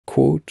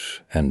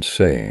quotes and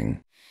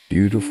saying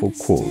beautiful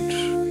quotes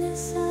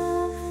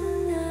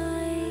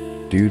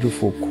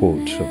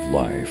of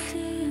life.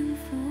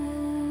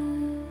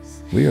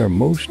 We are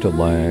most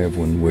alive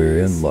when we're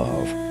in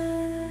love.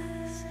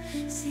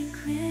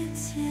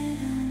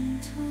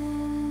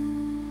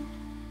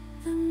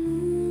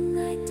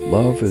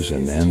 Love is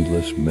an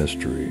endless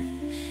mystery,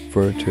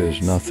 for it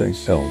has nothing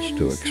else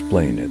to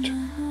explain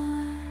it.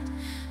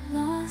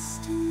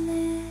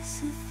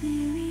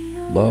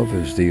 Love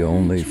is the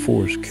only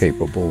force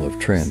capable of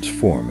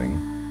transforming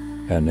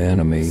an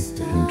enemy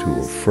into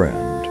a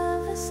friend.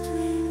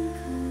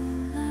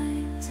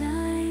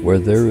 Where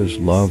there is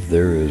love,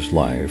 there is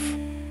life.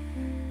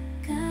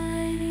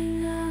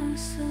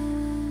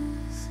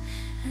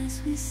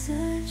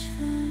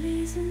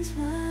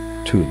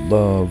 To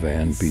love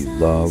and be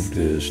loved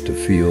is to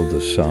feel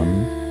the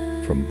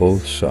sun from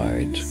both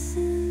sides.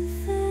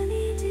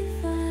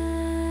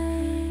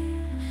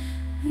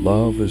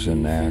 Love is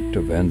an act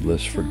of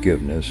endless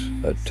forgiveness,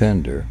 a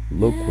tender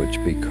look which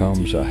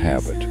becomes a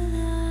habit.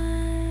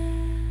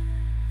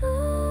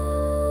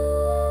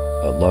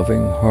 A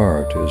loving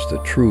heart is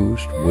the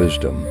truest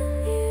wisdom.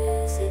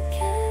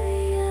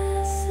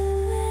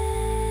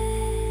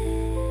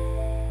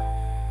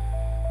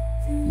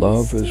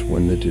 Love is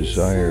when the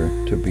desire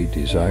to be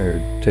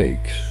desired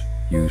takes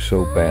you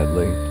so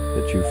badly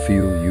that you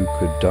feel you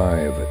could die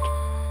of it.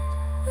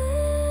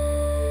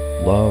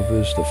 Love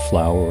is the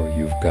flower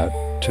you've got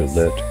to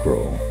let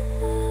grow.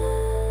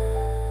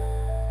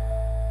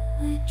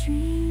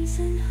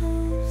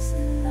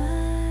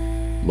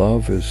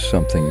 Love is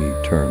something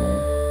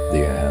eternal.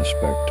 The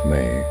aspect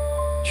may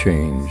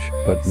change,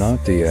 but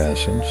not the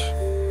essence.